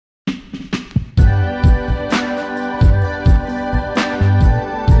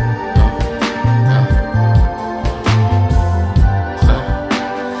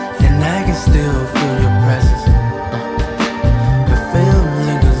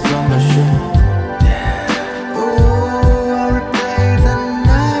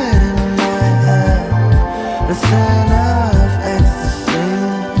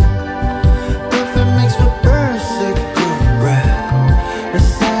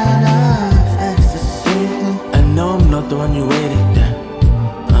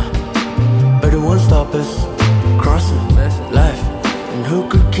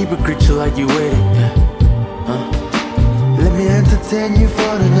like you waiting. Let me entertain you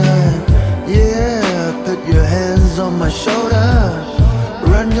for the night. Yeah, put your hands on my shoulder.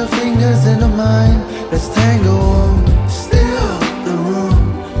 Run your fingers into mine. Let's tango. Steal the room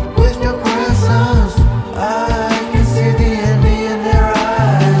with your presence. I can see the envy in their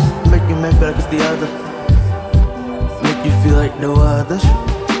eyes. Make your man feel like it's the other. Make you feel like no others.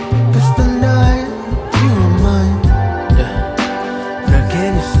 Cause tonight you are mine. Now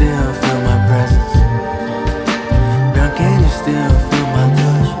can you still feel my presence? Now can you still feel my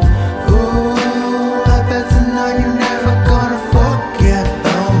touch? Ooh, I bet tonight you're never gonna forget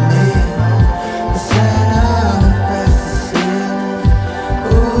about me. The sound of ecstasy.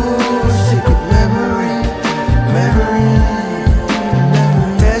 Ooh, secret memory.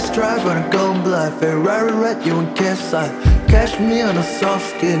 Test drive on a golden blood, Ferrari red, you in campsite. Catch me on a soft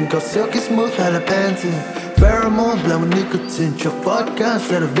skin, go silky smooth, Benzene. Pheromone blend with nicotine, your vodka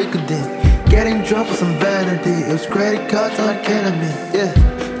instead of Vicodin. Getting drunk with some vanity, it was credit cards like ketamine. Yeah,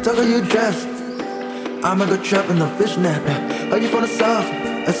 talk how you dress, I'ma go trapping the fish net. Are you from the south?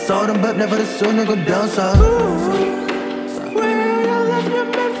 I saw them but never the soon to go down south.